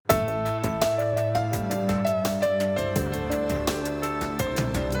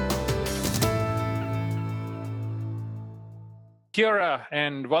Kia ora,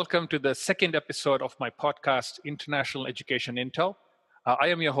 and welcome to the second episode of my podcast, International Education Intel. I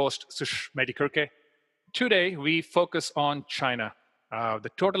am your host, Sush Medikurke. Today, we focus on China.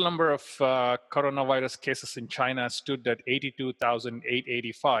 The total number of coronavirus cases in China stood at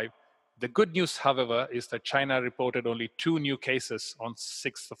 82,885. The good news, however, is that China reported only 2 new cases on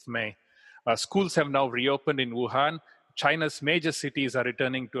 6th of May. Schools have now reopened in Wuhan. China's major cities are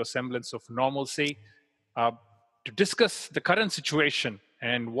returning to a semblance of normalcy. To discuss the current situation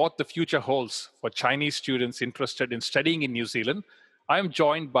and what the future holds for Chinese students interested in studying in New Zealand, I am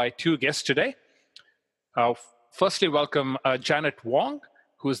joined by 2 guests today. Firstly, welcome Janet Wong,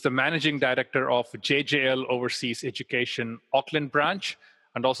 who is the Managing Director of JJL Overseas Education Auckland branch,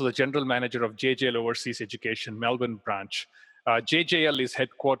 and also the General Manager of JJL Overseas Education Melbourne branch. JJL is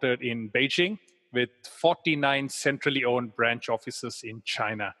headquartered in Beijing with 49 centrally owned branch offices in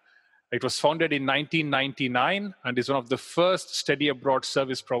China. It was founded in 1999 and is one of the first study abroad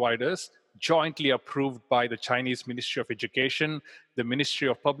service providers jointly approved by the Chinese Ministry of Education, the Ministry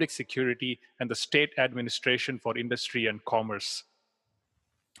of Public Security, and the State Administration for Industry and Commerce.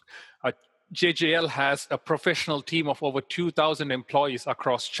 JJL has a professional team of over 2,000 employees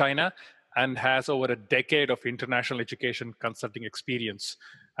across China and has over a decade of international education consulting experience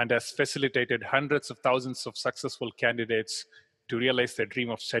and has facilitated hundreds of thousands of successful candidates to realize their dream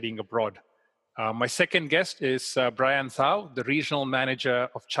of studying abroad. My second guest is Brian Thao, the Regional Manager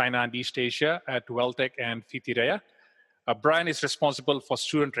of China and East Asia at Welltec and Fitireya. Brian is responsible for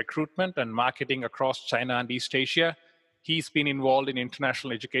student recruitment and marketing across China and East Asia. He's been involved in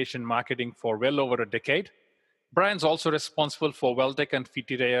international education marketing for well over a decade. Brian's also responsible for Welltec and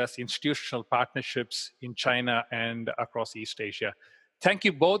Fitireya's institutional partnerships in China and across East Asia. Thank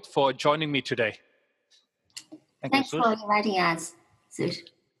you both for joining me today. Thanks for inviting us, Sush.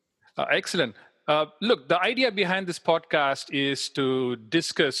 Excellent. Look, the idea behind this podcast is to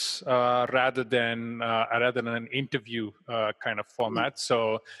discuss rather than an interview kind of format.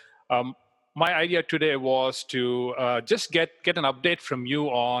 So my idea today was to just get an update from you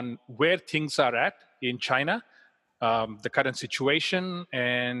on where things are at in China, the current situation,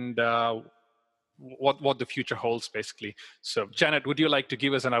 and what the future holds, basically. So, Janet, would you like to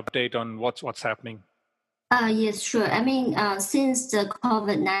give us an update on what's happening? Yes, sure. I mean, since the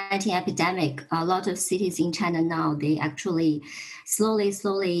COVID-19 epidemic, a lot of cities in China now, they actually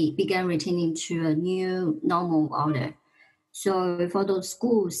slowly began returning to a new normal order. So for those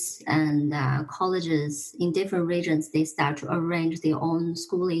schools and colleges in different regions, they start to arrange their own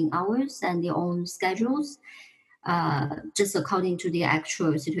schooling hours and their own schedules, just according to the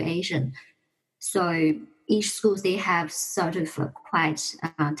actual situation. So each school, they have sort of quite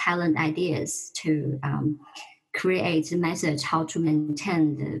talent ideas to create a message how to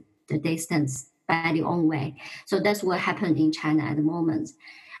maintain the distance by their own way. So that's what happened in China at the moment.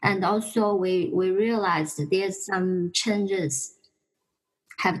 And also we realized that there's some changes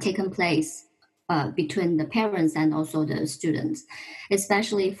have taken place between the parents and also the students,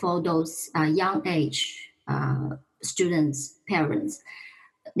 especially for those young age students, parents.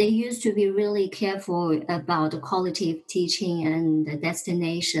 They used to be really careful about the quality of teaching and the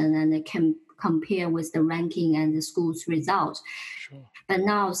destination, and they can compare with the ranking and the school's result. Sure. But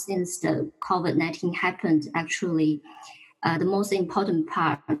now, since the COVID-19 happened, actually, the most important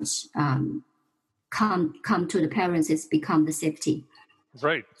part come to the parents is become the safety.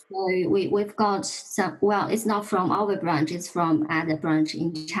 Right. So we've got some, well, it's not from our branch, it's from other branch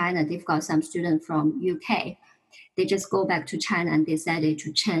in China. They've got some students from UK. They just go back to China and decided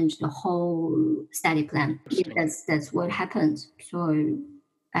to change the whole study plan. That's what happened. So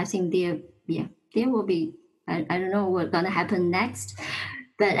I think there will be, I don't know what's going to happen next,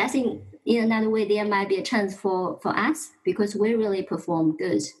 but I think in another way, there might be a chance for us because we really perform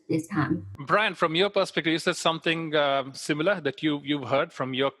good this time. Brian, from your perspective, is there something similar that you've heard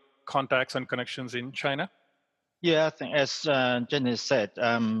from your contacts and connections in China? Yeah, I think as Jenny said,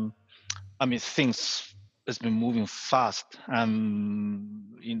 I mean, things has been moving fast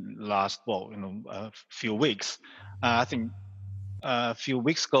in last, few weeks. I think a few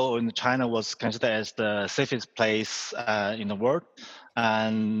weeks ago, China was considered as the safest place in the world,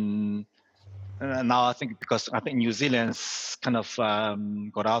 and now I think because I think New Zealand's kind of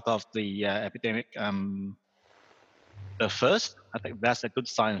got out of the epidemic the first. I think that's a good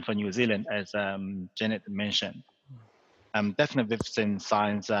sign for New Zealand, as Janet mentioned. Definitely, we've seen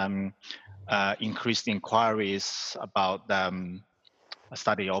signs. Increased inquiries about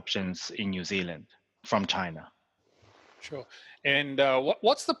study options in New Zealand from China. Sure. And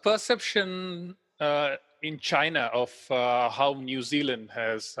what's the perception in China of how New Zealand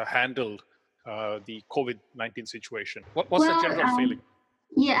has handled the COVID-19 situation? What's the general feeling?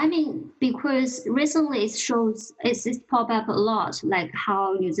 Yeah, I mean, because recently it's popped up a lot, like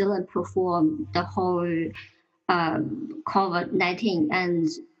how New Zealand performed the whole COVID-19,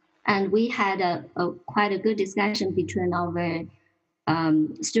 and we had a quite a good discussion between our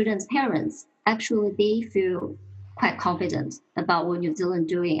students' parents. Actually, they feel quite confident about what New Zealand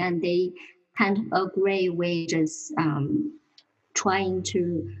doing, and they kind of agree with just trying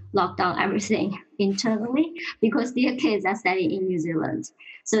to lock down everything internally because their kids are studying in New Zealand.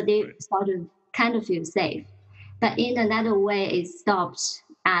 So they sort of kind of feel safe. But in another way, it stopped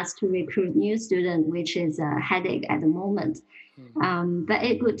us to recruit new students, which is a headache at the moment. But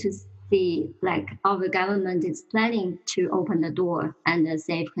it's good to see like our government is planning to open the door and a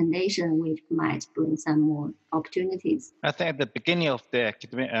safe condition, which might bring some more opportunities. I think at the beginning of the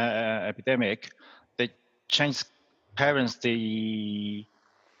epidemic, the Chinese parents, they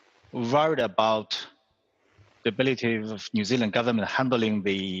worried about the ability of New Zealand government handling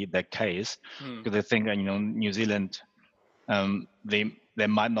the case, because they think New Zealand, they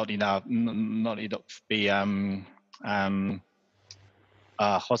might not enough be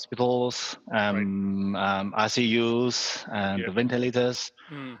hospitals, ICUs, and the ventilators.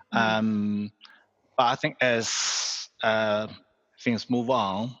 But I think as things move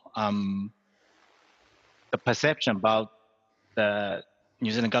on, the perception about the New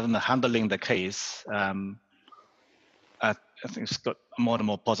Zealand government handling the case, I think it's got more and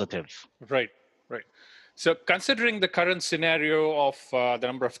more positive. Right. So considering the current scenario of the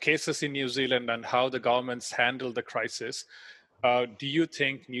number of cases in New Zealand and how the government's handled the crisis, do you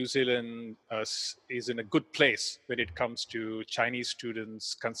think New Zealand is in a good place when it comes to Chinese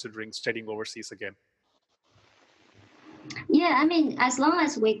students considering studying overseas again? Yeah, I mean, as long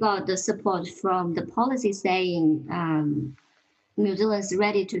as we got the support from the policy saying New Zealand is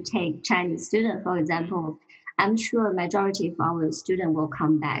ready to take Chinese students, for example, I'm sure majority of our students will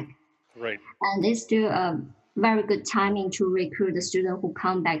come back. Right. And it's still a very good timing to recruit the students who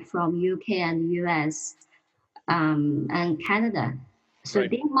come back from UK and US and Canada. So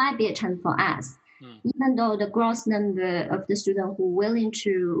there might be a chance for us. Even though the gross number of the students who are willing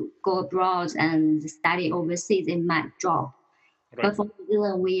to go abroad and study overseas, it might drop. Right. But for New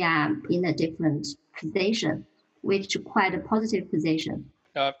Zealand, we are in a different position, which is quite a positive position.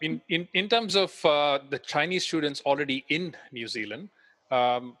 In terms of the Chinese students already in New Zealand,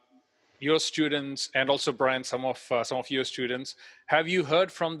 your students and also Brian, some of your students, have you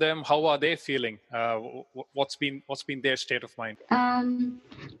heard from them? How are they feeling? What's been their state of mind?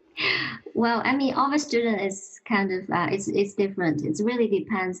 Well, I mean, our student is kind of it's different. It really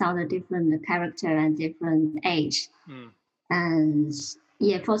depends on the different character and different age. And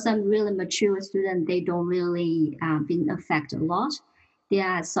yeah, for some really mature students, they don't really been affected a lot. They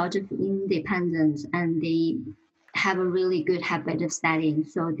are sort of independent and they have a really good habit of studying,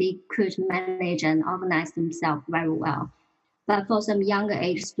 so they could manage and organize themselves very well. But for some younger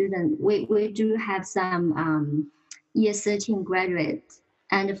age students, we do have some year 13 graduates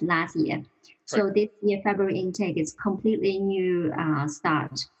end of last year. So this year, February intake is completely new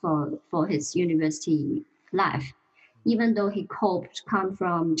start for his university life. Even though he coped, come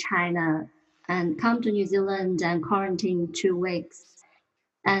from China and come to New Zealand and quarantine 2 weeks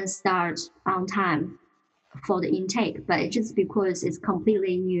and start on time for the intake, but it's just because it's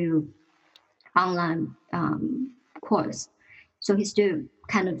completely new online course. So he still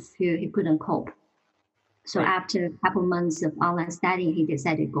kind of feel he couldn't cope. So after a couple months of online studying, he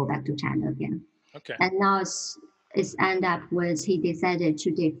decided to go back to China again. Okay. And now it's end up with he decided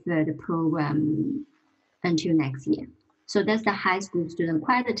to defer the program until next year. So that's the high school student,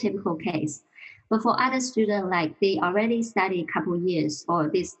 quite a typical case. But for other students, like they already study a couple years, or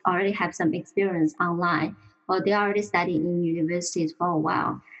they already have some experience online, or they already study in universities for a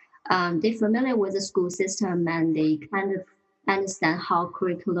while, they're familiar with the school system and they kind of understand how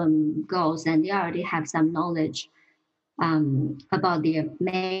curriculum goes, and they already have some knowledge about their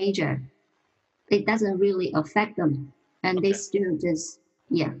major. It doesn't really affect them, and they still just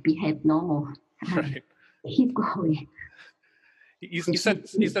behave normal. Right. Keep going. Is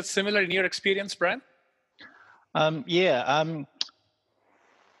that similar in your experience, Brian? Around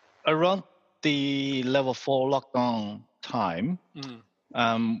the level 4 lockdown time,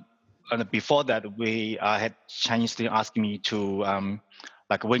 and before that, I had Chinese students asking me to,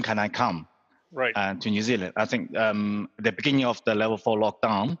 when can I come to New Zealand? I think the beginning of the level 4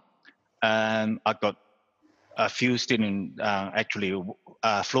 lockdown, I got a few students actually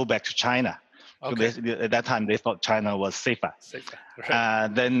flew back to China. Okay. So at that time, they thought China was safer.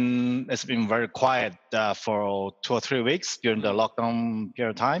 Then it's been very quiet for 2 or 3 weeks during the lockdown period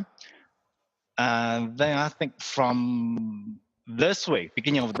of time. And then I think from this week,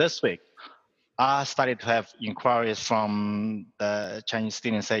 beginning of this week, I started to have inquiries from the Chinese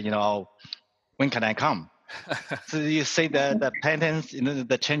students say, when can I come? So you see the patterns,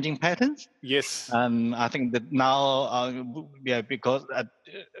 the changing patterns. Yes. I think that now, because a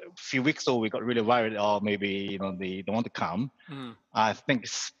few weeks ago we got really worried, or maybe they don't want to come. I think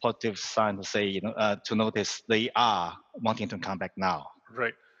it's positive sign to say, to notice they are wanting to come back now.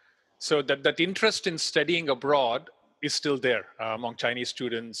 Right. So that interest in studying abroad is still there among Chinese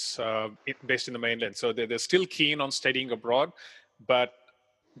students based in the mainland. So they're still keen on studying abroad, but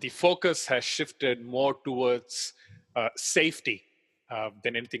the focus has shifted more towards safety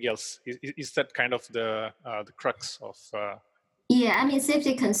than anything else. Is that kind of the crux of? Yeah, I mean,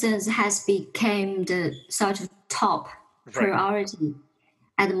 safety concerns has become the sort of top priority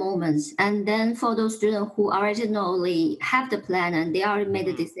at the moment. And then for those students who originally have the plan and they already made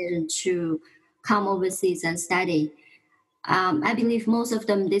the decision to come overseas and study, I believe most of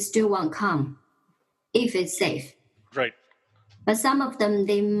them, they still won't come if it's safe. Right. But some of them,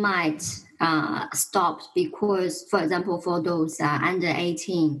 they might stop because, for example, for those under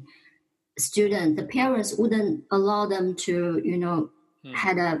 18 students, the parents wouldn't allow them to,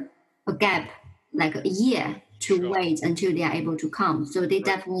 had a gap, like a year to wait until they are able to come. So they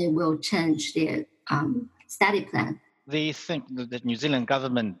definitely will change their study plan. They think that the New Zealand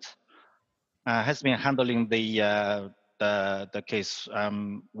government has been handling the case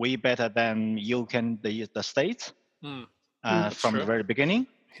way better than you can the States from the very beginning.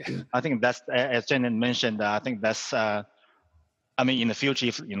 Yeah. I think that's, as Janet mentioned, I think that's, in the future,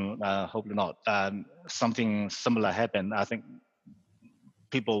 if, hopefully not, something similar happen, I think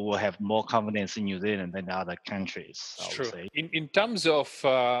people will have more confidence in New Zealand than other countries. I would say. In terms of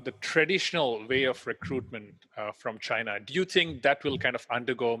the traditional way of recruitment from China, do you think that will kind of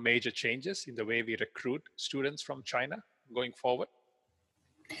undergo major changes in the way we recruit students from China going forward?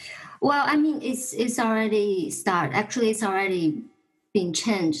 Well, it's already started. Actually, it's already been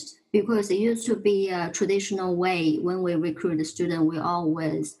changed because it used to be a traditional way when we recruit a student, we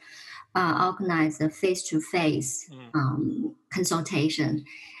always organize a face-to-face consultation.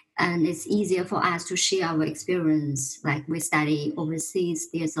 And it's easier for us to share our experience. Like we study overseas,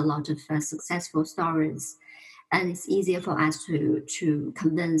 there's a lot of successful stories. And it's easier for us to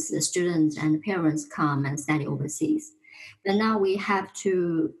convince the students and the parents come and study overseas. But now we have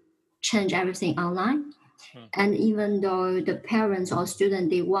to change everything online. And even though the parents or student,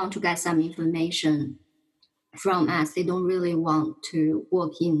 they want to get some information from us, they don't really want to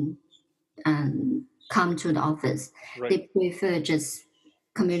walk in and come to the office. They prefer just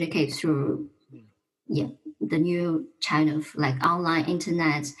communicate through the new channel, like online,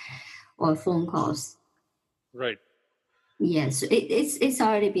 internet, or phone calls. Right. Yes, it's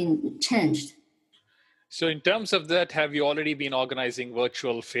already been changed. So in terms of that, have you already been organizing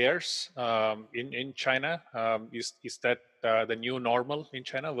virtual fairs in China? Is that the new normal in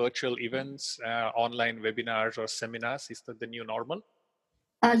China? Virtual events, online webinars or seminars, is that the new normal?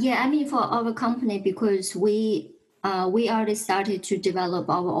 For our company, because we already started to develop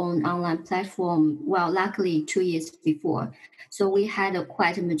our own online platform, well, luckily 2 years before. So we had a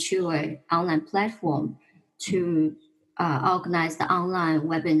quite mature online platform to organize the online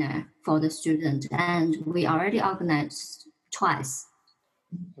webinar for the student. And we already organized twice.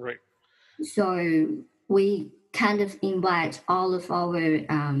 Right. So we kind of invite all of our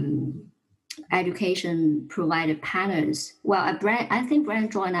education provider partners. Well, I think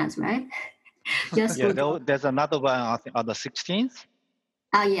Brand joined us, right? There's another one, I think, on the 16th.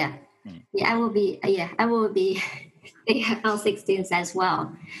 Oh yeah, I will be. I will be on 16th as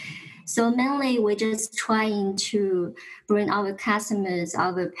well. So mainly we're just trying to bring our customers,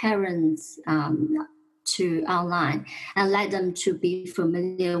 our parents to online and let them to be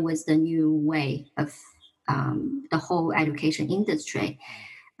familiar with the new way of the whole education industry.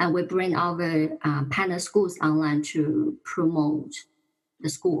 And we bring our partner schools online to promote the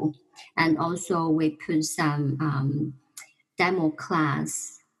school. And also we put some demo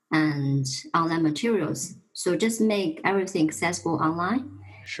class and online materials. So just make everything accessible online.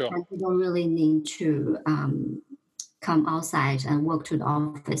 Sure. And they don't really need to come outside and work to the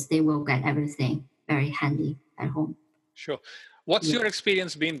office. They will get everything very handy at home. Sure. What's your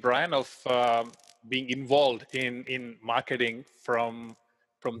experience been, Brian, of being involved in marketing from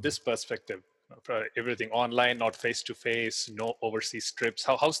this perspective? For everything online, not face-to-face, no overseas trips.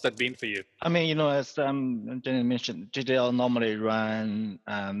 How's that been for you? As Jenny mentioned, GDL normally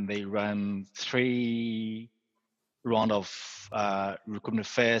they run 3 round of recruitment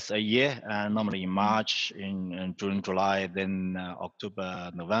fairs a year, normally in March, in June, July, then October,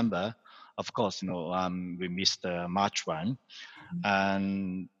 November. of course, we missed the March one,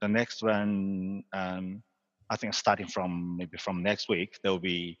 and the next one, I think starting from next week, there will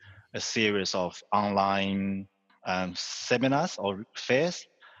be a series of online seminars or fairs.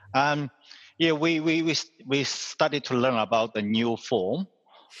 Yeah, we started to learn about the new form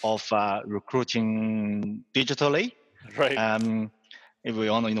of recruiting digitally. Right. If we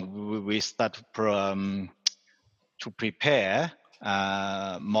all we start to prepare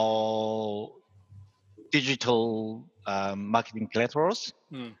more digital marketing collaterals.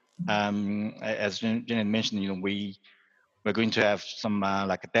 As Janet mentioned, we're going to have some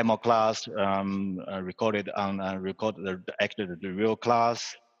like a demo class recorded actually the real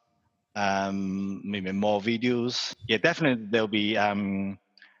class. Maybe more videos. Yeah, definitely there'll be.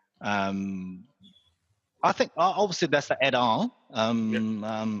 I think obviously that's the add-on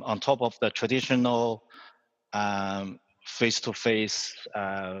on top of the traditional face-to-face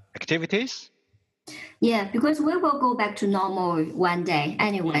activities. Yeah, because we will go back to normal one day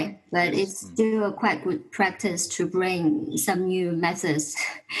anyway, but it's still a quite good practice to bring some new methods.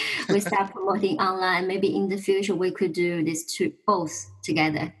 We start promoting online. Maybe in the future we could do this both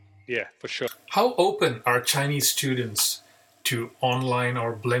together. Yeah, for sure. How open are Chinese students to online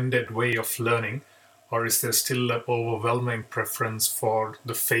or blended way of learning? Or is there still an overwhelming preference for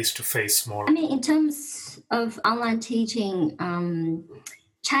the face-to-face model? I mean, in terms of online teaching,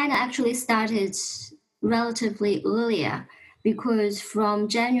 China actually started relatively earlier because from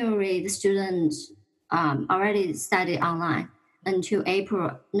January, the students already studied online until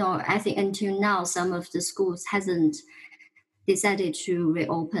April. No, I think until now, some of the schools hasn't decided to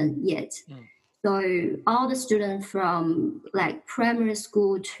reopen yet. So all the students from like primary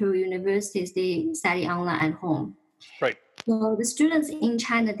school to universities, they study online at home. Right. So the students in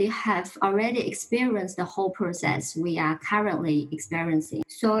China, they have already experienced the whole process we are currently experiencing.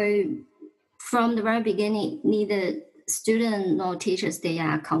 So from the very beginning, neither student nor teachers, they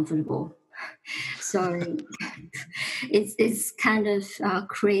are comfortable. So it's kind of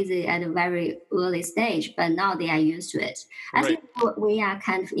crazy at a very early stage, but now they are used to it. I think we are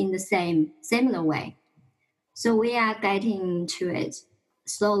kind of in the similar way. So we are getting to it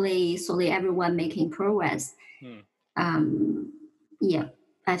slowly, everyone making progress. Yeah,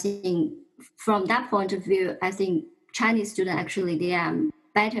 I think from that point of view, I think Chinese students actually, they are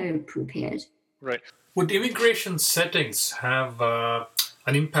better prepared. Right. Would immigration settings have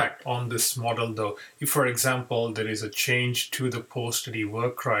an impact on this model, though? If, for example, there is a change to the post-study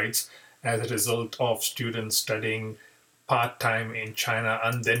work rights as a result of students studying part-time in China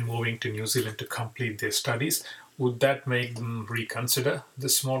and then moving to New Zealand to complete their studies, would that make them reconsider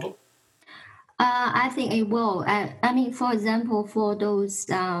this model? I think it will. I mean, for example, for those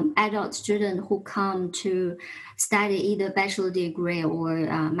adult students who come to study either bachelor degree or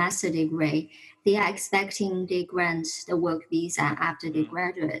master degree, they are expecting they grant the work visa after they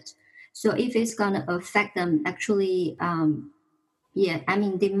graduate. So if it's going to affect them, actually, yeah, I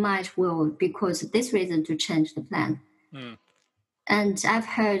mean, they might will because of this reason to change the plan. And I've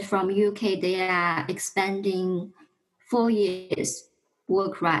heard from UK, they are expanding 4 years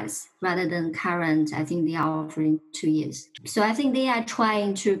work rights rather than current. I think they are offering 2 years. So I think they are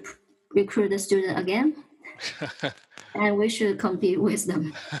trying to recruit the student again. And we should compete with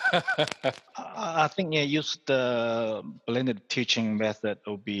them. I think use the blended teaching method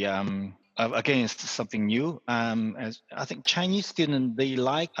will be again it's something new. As I think Chinese students, they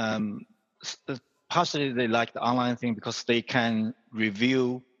like partially they like the online thing because they can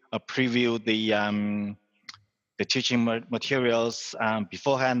review or preview the teaching materials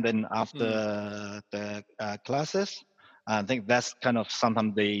beforehand and after the classes. I think that's kind of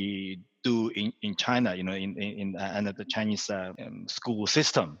something they do in China, in under the Chinese school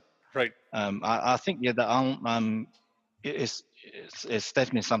system. Right. I think it's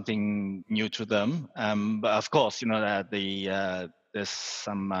definitely something new to them. But of course, there's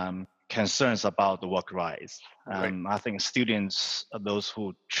some concerns about the work rights. I think students, those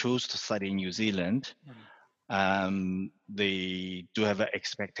who choose to study in New Zealand, they do have an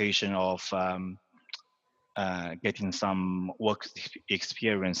expectation of getting some work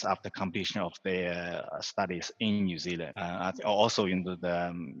experience after completion of their studies in New Zealand. Also,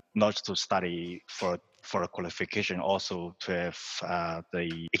 not to study for a qualification, also to have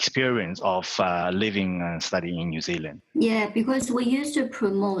the experience of living and studying in New Zealand. Yeah, because we used to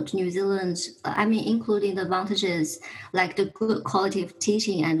promote New Zealand, I mean, including the advantages like the good quality of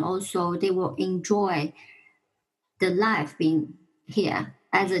teaching, and also they will enjoy the life being here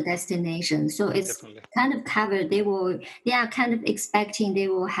as a destination. So it's kind of covered. They are kind of expecting they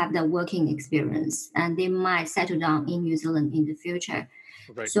will have the working experience and they might settle down in New Zealand in the future.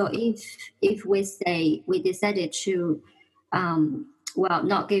 Right. So if we say we decided to,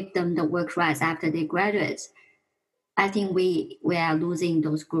 not give them the work rights after they graduate, I think we are losing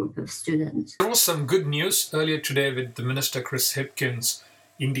those group of students. There was some good news earlier today with the Minister Chris Hipkins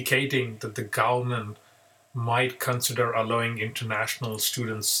indicating that the government might consider allowing international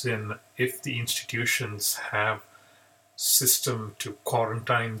students in if the institutions have system to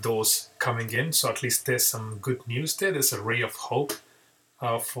quarantine those coming in. So at least there's some good news there. There's a ray of hope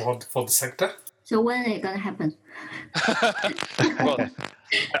for the sector. So when is it going to happen? Well,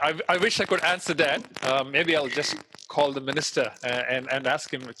 I wish I could answer that. Maybe I'll just call the minister and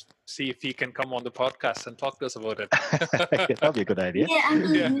ask him, see if he can come on the podcast and talk to us about it. That'd be a good idea. Yeah, I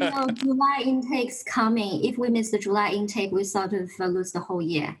mean, July intake's coming. If we miss the July intake, we sort of lose the whole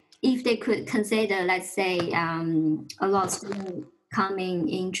year. If they could consider, let's say, a lot of students coming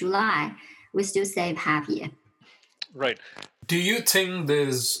in July, we still save half year. Right. Do you think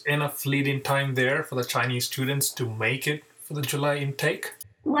there's enough lead-in time there for the Chinese students to make it for the July intake?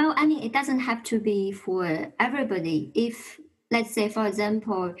 Well, I mean, it doesn't have to be for everybody. If, let's say, for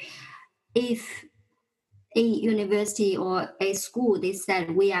example, if a university or a school, they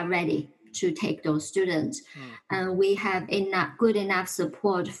said we are ready to take those students, and we have good enough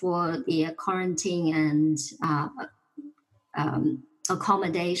support for the quarantine and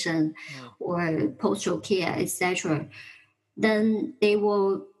accommodation or postal care, etc., then they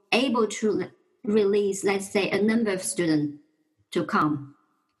will able to release, let's say, a number of students to come.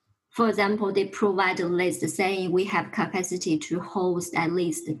 For example, they provide a list saying we have capacity to host at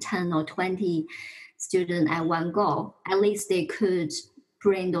least 10 or 20 students at one go. At least they could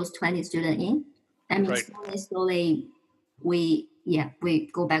bring those 20 students in. I mean, Right. slowly, we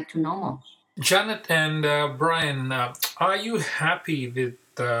go back to normal. Janet and Brian, are you happy with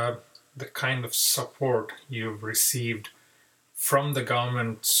the kind of support you've received from the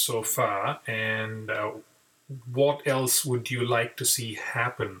government so far, and what else would you like to see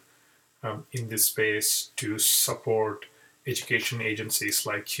happen in this space to support education agencies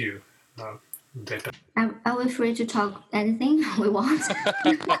like you better? Are we free to talk anything we want?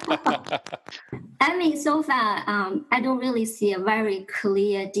 I mean, so far, I don't really see a very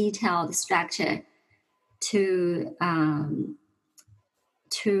clear, detailed structure to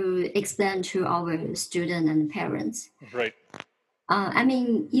explain to our students and parents. Right. I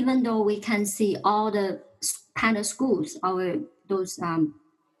mean, even though we can see all the partner schools, those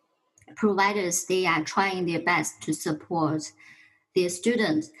providers, they are trying their best to support their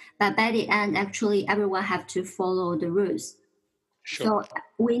students, but by the end, actually, everyone have to follow the rules. Sure. So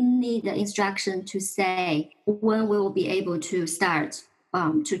we need the instruction to say when we will be able to start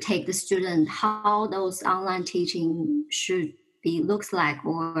to take the student, how those online teaching should be looks like,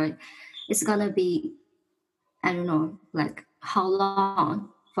 or it's gonna be, I don't know, like how long,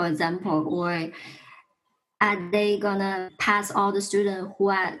 for example, or are they gonna pass all the students who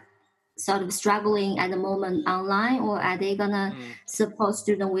are sort of struggling at the moment online, or are they gonna support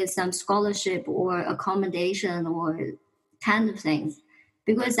students with some scholarship or accommodation or kind of things?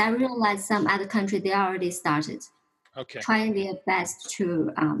 Because I realize some other countries, they already started trying their best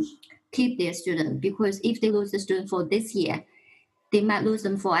to keep their students, because if they lose the student for this year, they might lose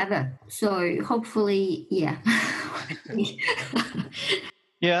them forever. So hopefully, yeah.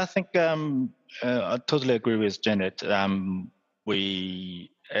 Yeah, I think I totally agree with Janet. We,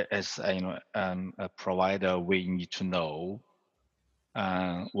 as a provider, we need to know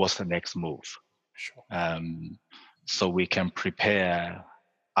what's the next move. Sure. So we can prepare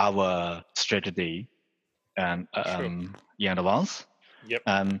our strategy and in advance. Yep.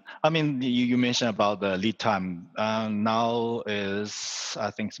 I mean, you mentioned about the lead time. Now is, I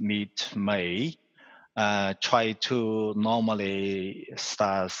think, mid-May. Try to normally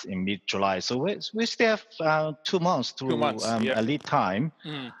start in mid-July. So we still have 2 months to a lead time.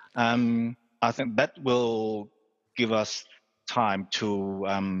 I think that will give us time to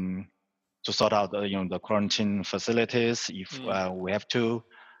sort out the quarantine facilities if we have to.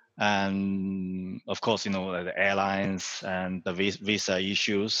 And of course, the airlines and the visa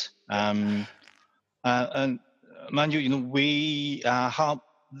issues. And mind you, we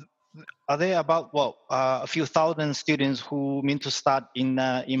are there about a few thousand students who mean to start in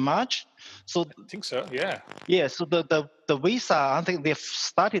March? So I think so. Yeah. Yeah. So the visa, I think they've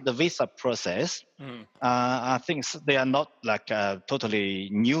started the visa process. I think they are not like totally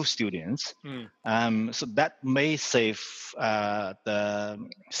new students. So that may save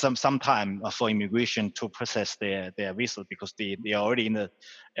some time for immigration to process their visa, because they are already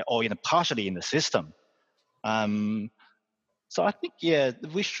partially in the system. So I think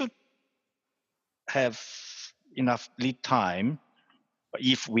we should have enough lead time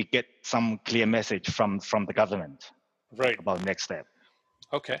if we get some clear message from the government about next step.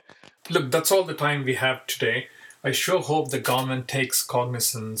 Okay. Look, that's all the time we have today. I sure hope the government takes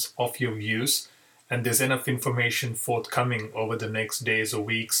cognizance of your views and there's enough information forthcoming over the next days or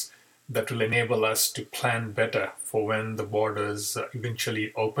weeks that will enable us to plan better for when the borders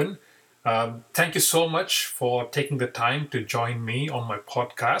eventually open. Thank you so much for taking the time to join me on my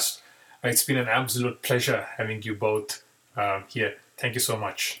podcast. It's been an absolute pleasure having you both here. Thank you so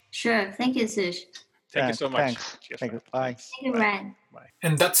much. Sure. Thank you, Sush. Thank you so much. Thanks. Cheers, Thank you. man. Bye. Thanks. Thank you, Ryan. Bye.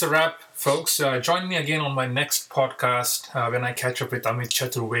 And that's a wrap, folks. Join me again on my next podcast when I catch up with Amit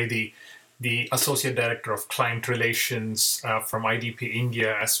Chaturvedi, the Associate Director of Client Relations from IDP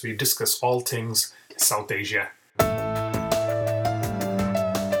India, as we discuss all things South Asia.